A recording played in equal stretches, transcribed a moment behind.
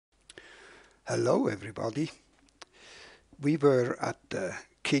Hello everybody. We were at the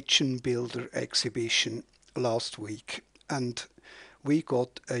Kitchen Builder exhibition last week and we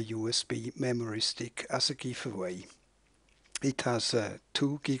got a USB memory stick as a giveaway. It has a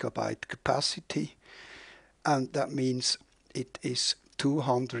 2 GB capacity and that means it is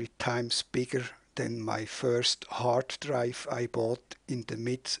 200 times bigger than my first hard drive I bought in the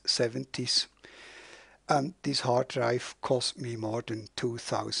mid-70s. And this hard drive cost me more than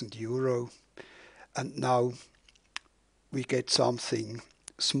 €2,000. And now we get something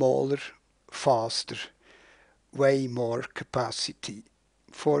smaller, faster, way more capacity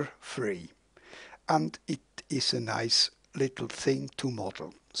for free. And it is a nice little thing to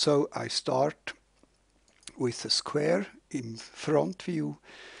model. So I start with a square in front view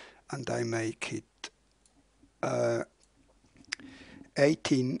and I make it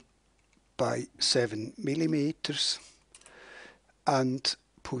 18 by 7 millimeters and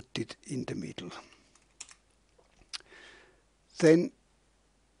put it in the middle. Then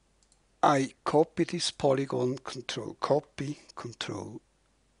I copy this polygon, Control Copy, Control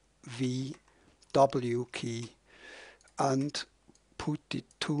V, W key, and put it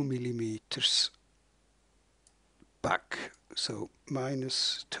 2 millimeters back, so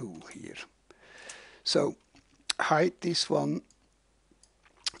 -2 here. So hide this one,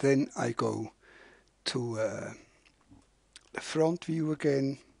 then I go to the front view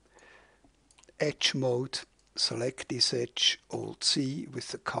again, Edge mode, select this edge, Alt-C with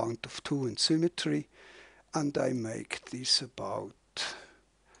the count of 2 and symmetry, and I make this about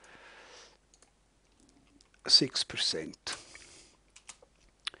 6%.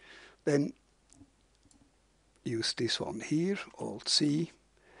 Then use this one here, Alt-C,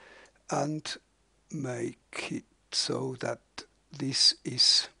 and make it so that this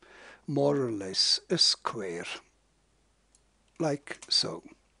is more or less a square, like so.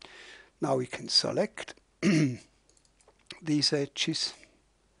 Now we can select these edges,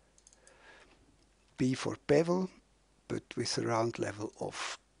 B for bevel, but with a round level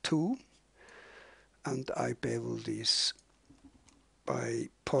of 2, and I bevel this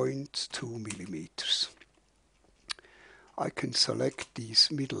by 0.2 millimeters. I can select these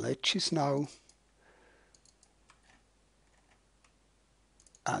middle edges now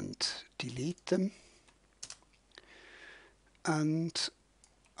and delete them, and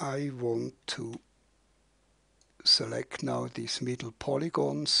I want to select now these middle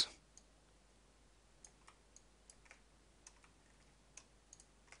polygons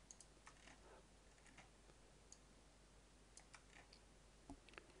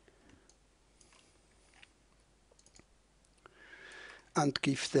and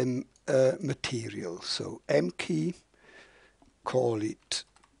give them a material. So M key, call it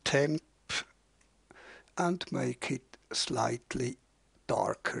temp and make it slightly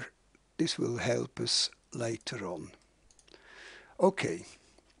darker. This will help us later on. Okay,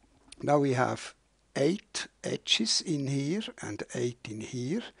 now we have 8 edges in here and 8 in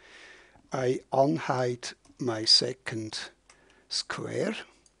here. I unhide my second square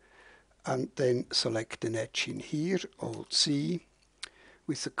and then select an edge in here, Alt-C,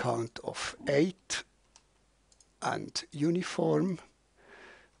 with a count of 8 and uniform,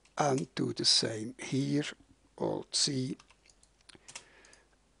 and do the same here, Alt-C.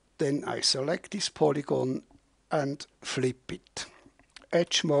 Then I select this polygon and flip it.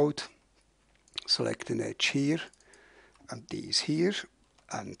 Edge mode, select an edge here and these here,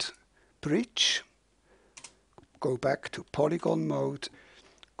 and bridge. Go back to polygon mode,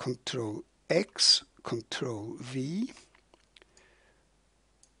 Control X, Control V,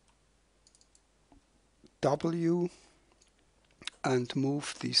 W, and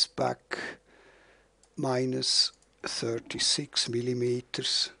move this back -36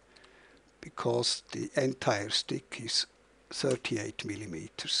 millimeters, because the entire stick is 38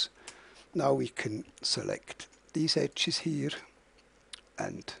 millimeters. Now we can select these edges here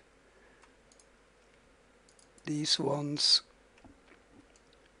and these ones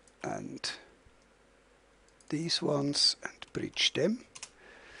and these ones and bridge them.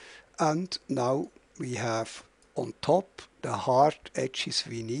 And now we have on top the hard edges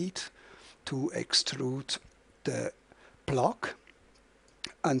we need to extrude the plug,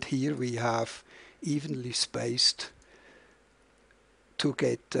 and here we have evenly spaced to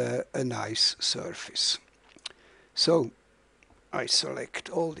get a nice surface. So I select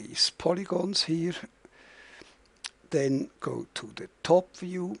all these polygons here, then go to the top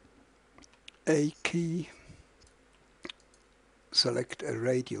view, A key, select a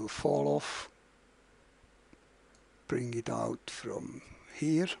radial fall off, bring it out from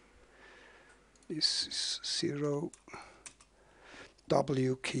here, this is 0,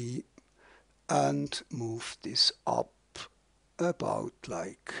 W key, and move this up about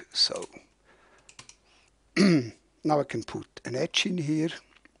like so. Now I can put an edge in here,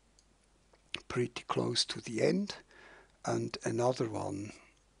 pretty close to the end, and another one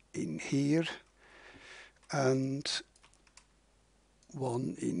in here, and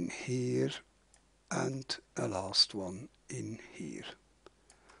one in here, and a last one in here,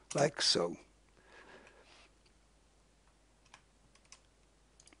 like so.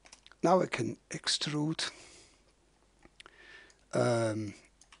 Now I can extrude the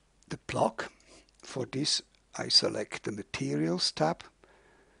plug. For this I select the Materials tab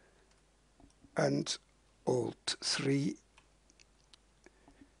and Alt 3,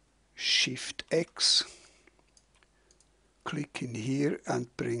 Shift X, click in here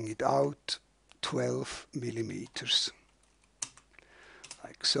and bring it out 12 millimeters,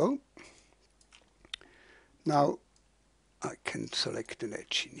 like so. Now I can select an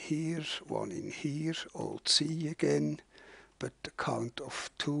edge in here, one in here, Alt C again, but the count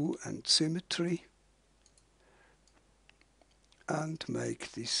of 2 and symmetry, and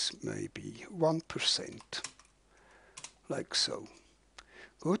make this maybe 1%, like so.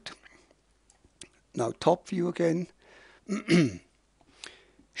 Good. Now top view again,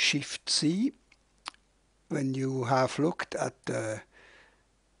 Shift C. When you have looked at the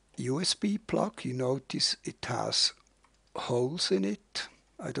USB plug, you notice it has holes in it.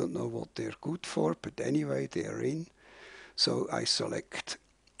 I don't know what they're good for, but anyway, they are in. So I select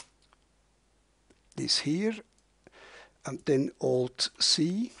this here, and then Alt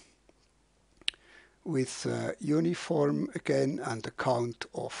C with uniform again and a count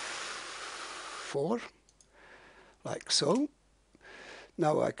of 4, like so.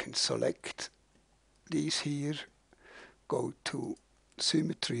 Now I can select these here, go to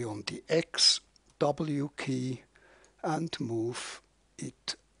symmetry on the X, W key, and move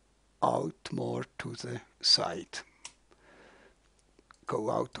it out more to the side. Go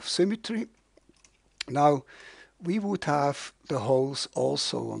out of symmetry. Now we would have the holes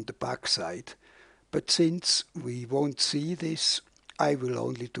also on the back side, but since we won't see this, I will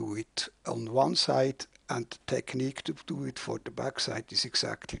only do it on one side, and the technique to do it for the back side is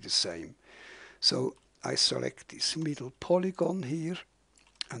exactly the same. So I select this middle polygon here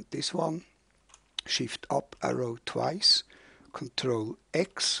and this one, Shift up arrow twice, Control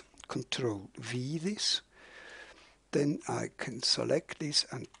X, Control V this. Then I can select this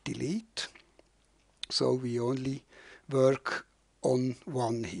and delete. So we only work on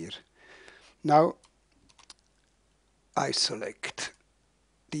one here. Now I select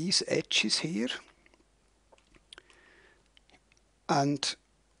these edges here and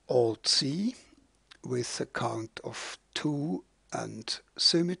Alt C with a count of 2 and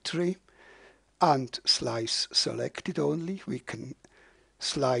symmetry, and slice selected only. We can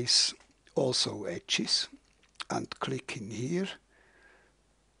slice also edges and click in here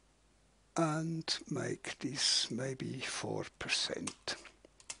and make this maybe 4%.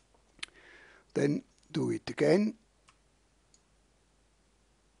 Then do it again,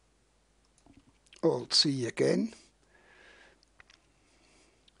 Alt C again,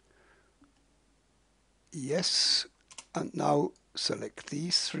 yes, and now select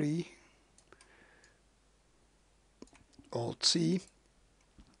these 3, Alt C,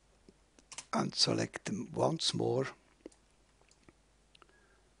 and select them once more,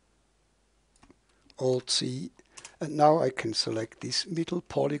 Alt C, and now I can select these middle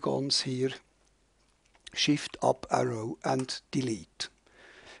polygons here, Shift up arrow and delete.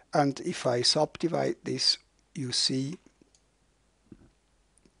 And if I subdivide this, you see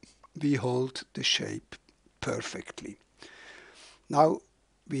we hold the shape perfectly. Now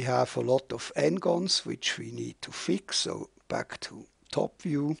we have a lot of n-gons which we need to fix, so back to top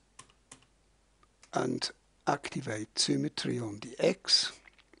view and activate symmetry on the X.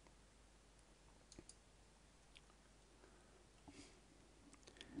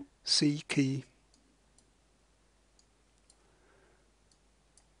 C key,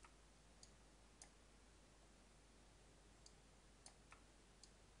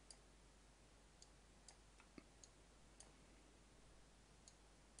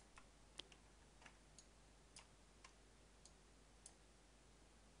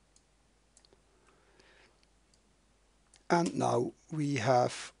 and now we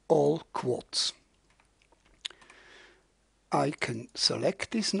have all quads. I can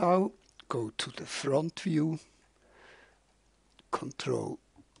select this now, go to the front view, Control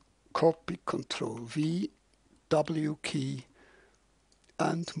copy, Control V, W key,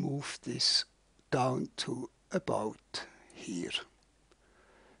 and move this down to about here.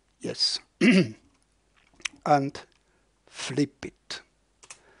 Yes. And flip it.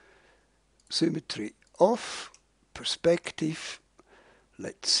 symmetry off, perspective.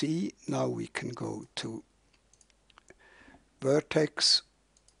 Let's see, now we can go to vertex,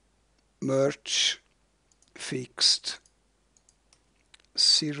 merge, fixed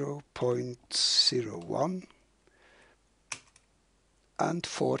 0.01, and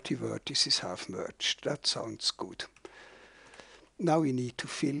 40 vertices have merged. That sounds good. Now we need to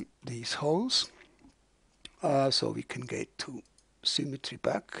fill these holes, so we can get to symmetry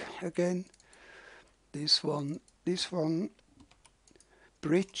back again. This one,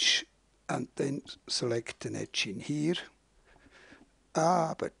 bridge, and then select an edge in here.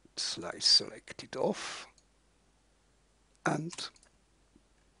 But slice selected off, and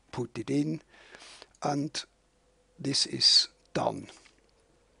put it in, and this is done.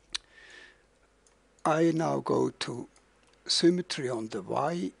 I now go to symmetry on the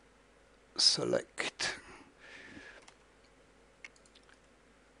Y, select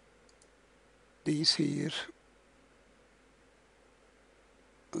these here.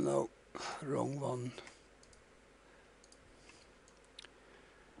 No, wrong one.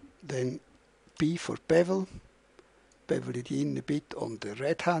 Then B for bevel, bevel it in a bit on the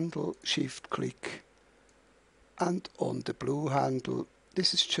red handle, shift click, and on the blue handle.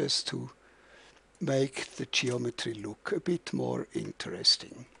 This is just to make the geometry look a bit more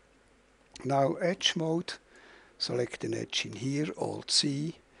interesting. Now edge mode, select an edge in here, Alt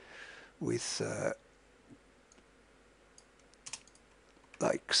C, with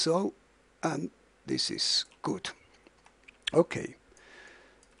like so, and this is good. Okay,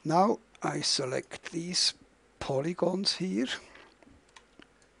 now I select these polygons here,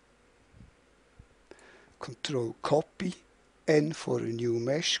 Control copy, N for a new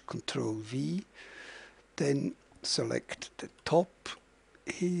mesh, Control V, then select the top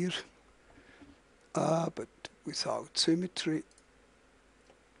here, but without symmetry,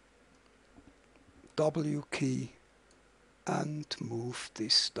 W key, and move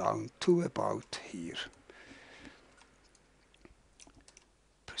this down to about here.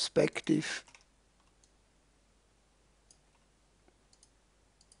 Perspective,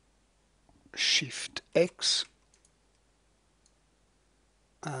 Shift X,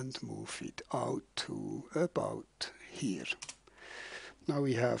 and move it out to about here. Now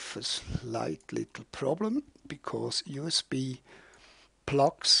we have a slight little problem, because USB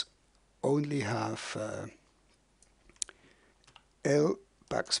plugs only have L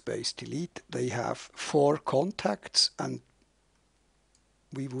backspace delete. They have 4 contacts, and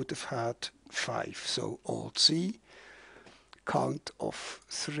we would have had 5. So Alt C, count of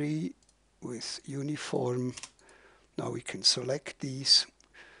 3 with uniform. Now we can select these.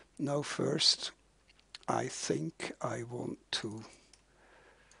 Now first, I think I want to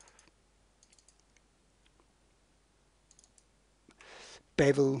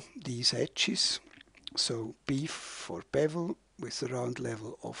bevel these edges. So B for bevel with a round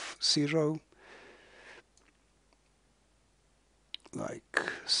level of 0, like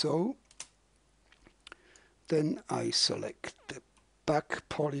so. Then I select the back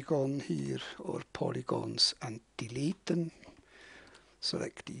polygon here, or polygons, and delete them.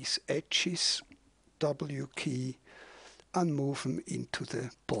 Select these edges, W key, and move them into the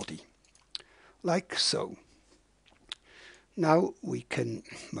body, like so. Now we can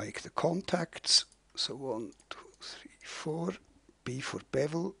make the contacts. So 1, 2, 3, 4, B for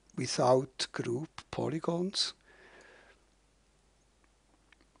bevel without group polygons,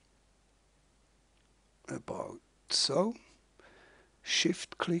 about so.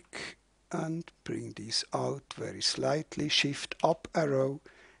 Shift click and bring these out very slightly. Shift up arrow,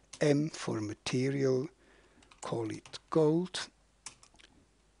 M for material, call it gold.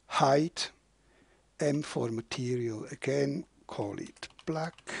 Hide, M for material again, call it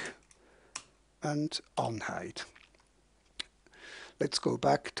black, and unhide. Let's go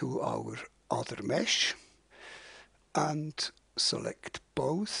back to our other mesh and select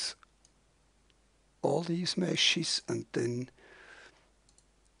both, all these meshes, and then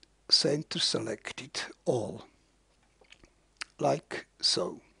center selected all, like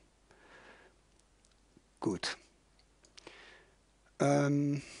so. Good.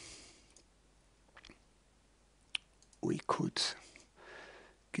 We could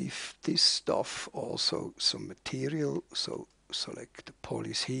give this stuff also some material, so select the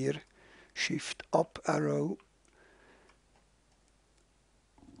polys here, shift up arrow,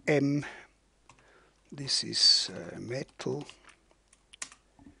 M, this is metal,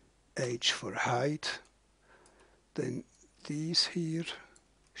 H for hide, then these here,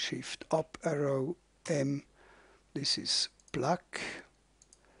 shift up arrow, M, this is black,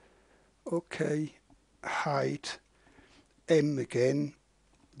 okay, hide, M again,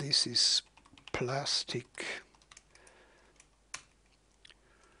 this is plastic.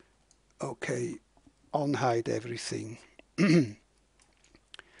 Okay, unhide everything.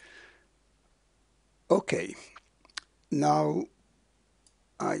 Okay, now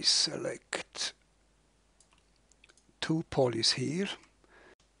I select two polys here,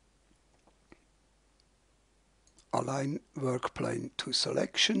 align work plane to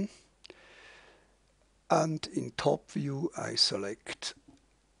selection, and in top view I select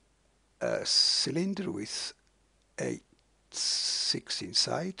a cylinder with 16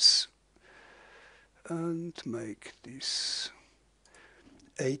 sides and make this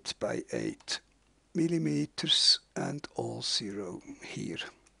 8 by 8 millimeters and all zero here.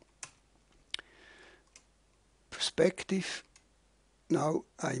 Perspective, now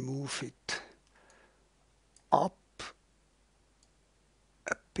I move it up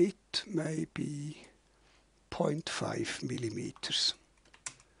a bit, maybe 0.5 millimeters,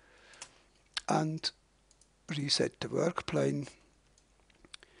 and reset the work plane.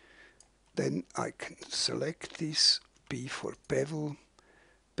 Then I can select this, B for bevel,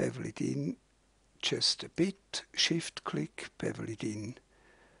 bevel it in just a bit, shift click, bevel it in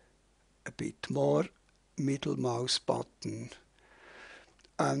a bit more, middle mouse button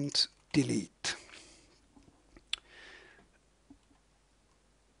and delete.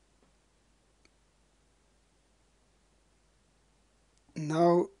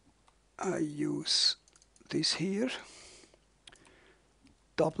 Now I use this here,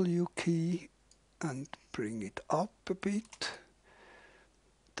 W key, and bring it up a bit,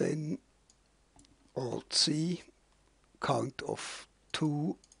 then Alt C, count of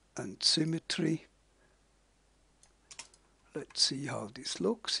 2 and symmetry. Let's see how this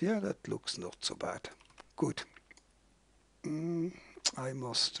looks. Yeah, that looks not so bad. Good. I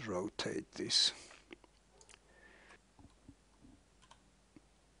must rotate this.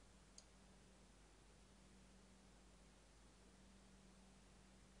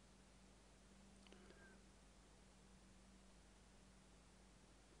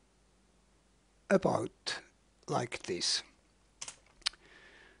 About like this.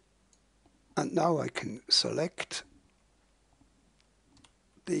 And now I can select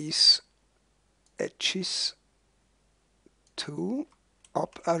these edges, to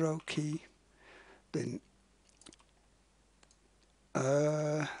up arrow key, then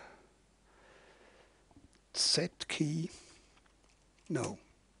Z key, no.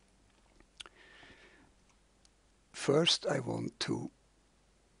 First I want to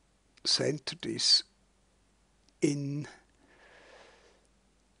center this in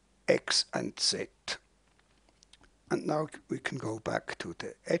X and Z. And now we can go back to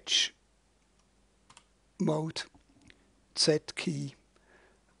the edge mode, Z key,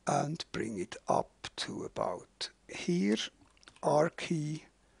 and bring it up to about here, R key,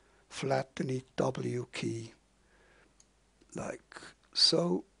 flatten it, W key, like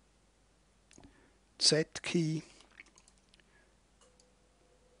so, Z key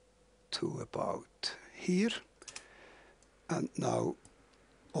to about here, and now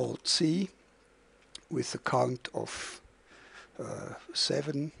Alt C with a count of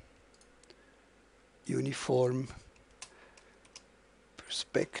 7, uniform,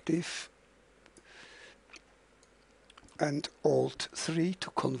 perspective, and Alt 3 to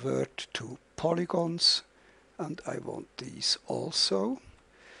convert to polygons, and I want these also.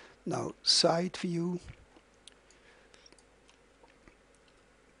 Now side view,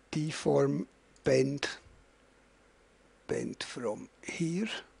 deform, bend from here,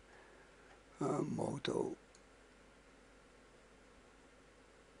 modo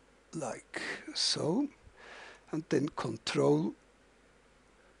like so, and then control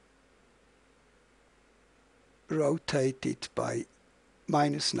rotate it by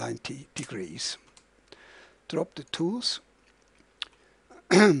minus 90 degrees. Drop the tools.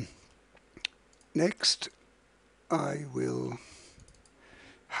 Next I will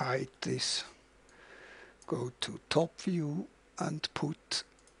hide this, go to top view and put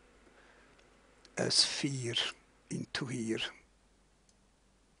a sphere into here.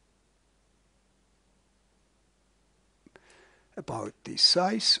 About this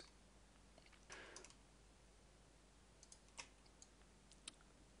size.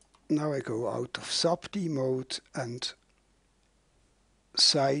 Now I go out of sub-D mode and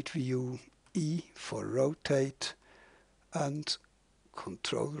side view E for rotate and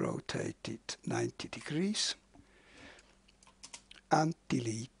control rotate it 90 degrees and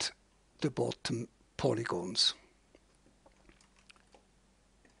delete the bottom polygons.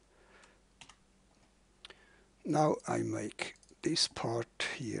 Now I make this part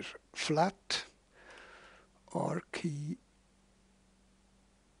here flat, R key,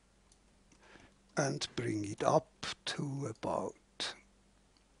 and bring it up to about,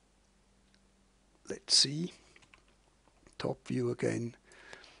 let's see, top view again.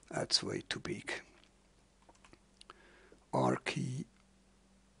 That's way too big. R key.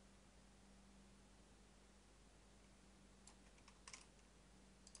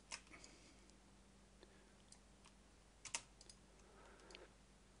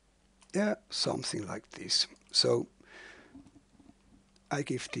 Yeah, something like this. So I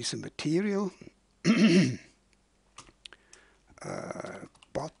give this a material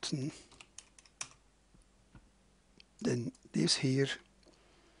button. Then this here,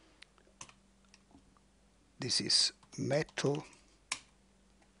 this is metal.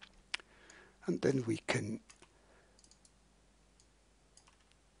 And then we can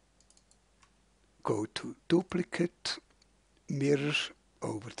go to duplicate, mirror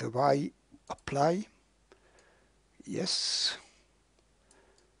over the Y, apply. Yes.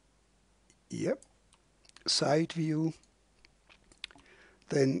 Yep. Side view.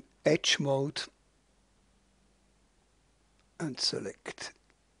 Then edge mode and select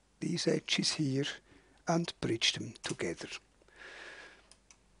these edges here and bridge them together.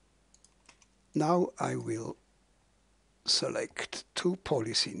 Now I will select two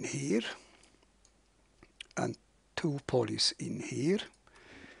polys in here and two polys in here.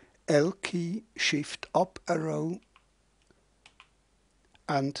 L key, shift up arrow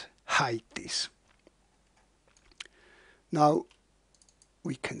and hide this. Now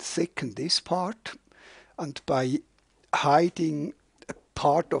we can thicken this part, and by hiding a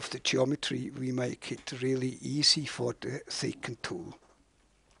part of the geometry we make it really easy for the thicken tool.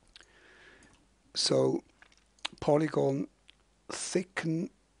 So polygon, thicken,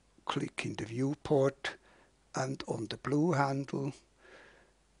 click in the viewport and on the blue handle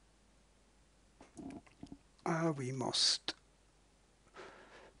we must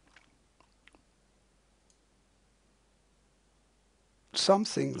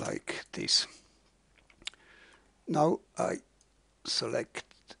something like this. Now I select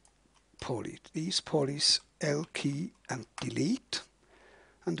poly, these polys, L key and delete,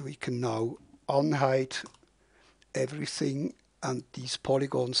 and we can now unhide everything, and these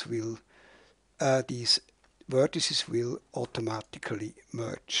polygons will, these vertices will automatically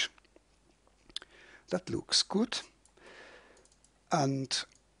merge. That looks good. And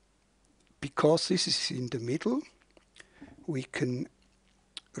because this is in the middle, we can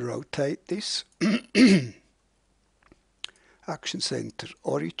rotate this. Action center,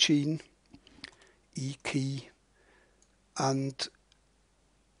 origin, E key, and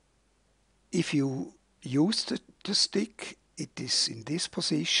if you use the stick, it is in this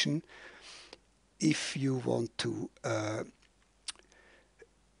position. If you want to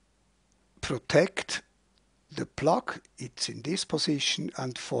protect the plug, it's in this position,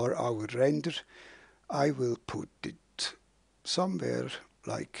 and for our render I will put it somewhere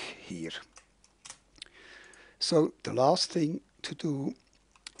like here. So the last thing to do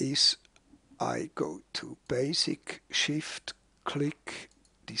is I go to basic, shift click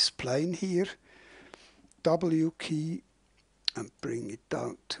this plane here, W key and bring it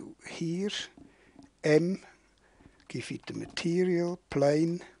down to here, M, give it the material,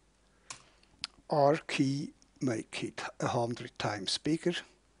 plane, R key, make it 100 times bigger.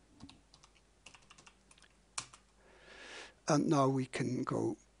 And now we can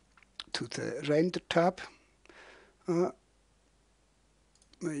go to the render tab.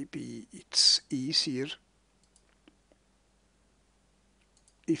 Maybe it's easier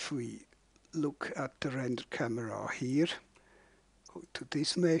if we look at the render camera here. Go to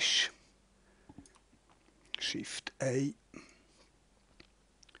this mesh, Shift A,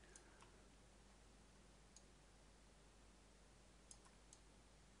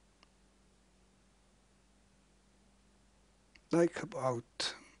 like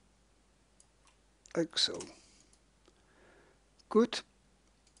about like so. Good.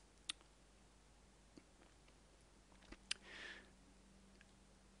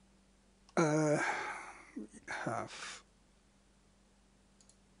 Have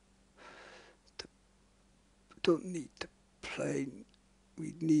don't need the plane,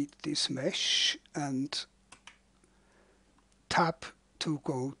 we need this mesh, and tab to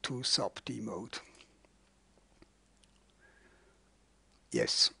go to sub-D mode.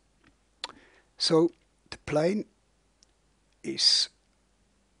 Yes. So the plane is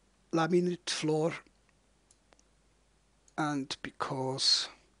laminate floor, and because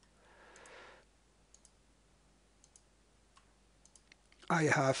I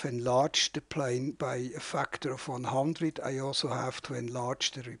have enlarged the plane by a factor of 100, I also have to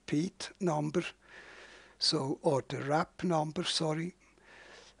enlarge the repeat number, so, or the wrap number, sorry,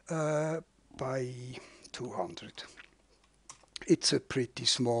 by 200. It's a pretty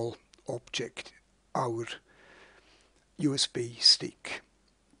small object, our USB stick.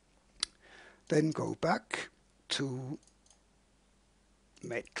 Then go back to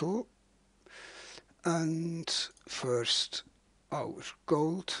metal, and first our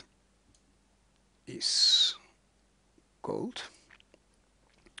gold is gold.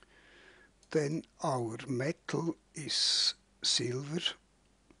 Then our metal is silver.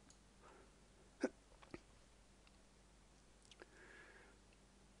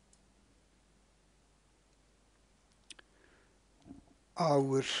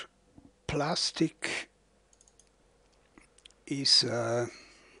 Our plastic is, I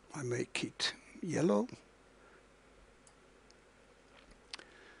make it yellow.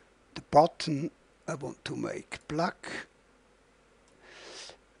 The button I want to make black,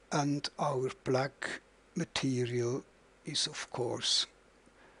 and our black material is of course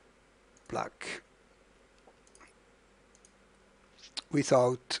black,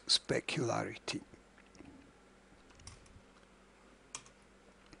 without specularity.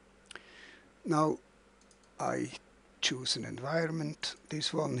 Now I choose an environment,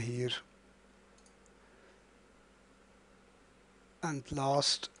 this one here, and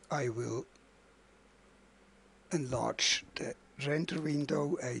last I will enlarge the render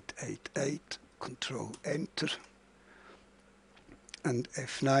window 888, Control Enter, and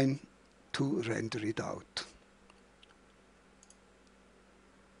F9 to render it out.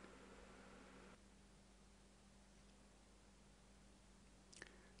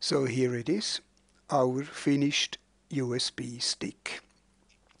 So here it is, our finished USB stick.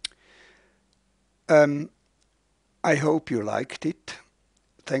 I hope you liked it.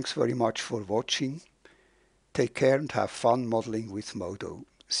 Thanks very much for watching. Take care and have fun modeling with Modo.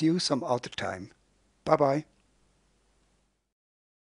 See you some other time. Bye bye.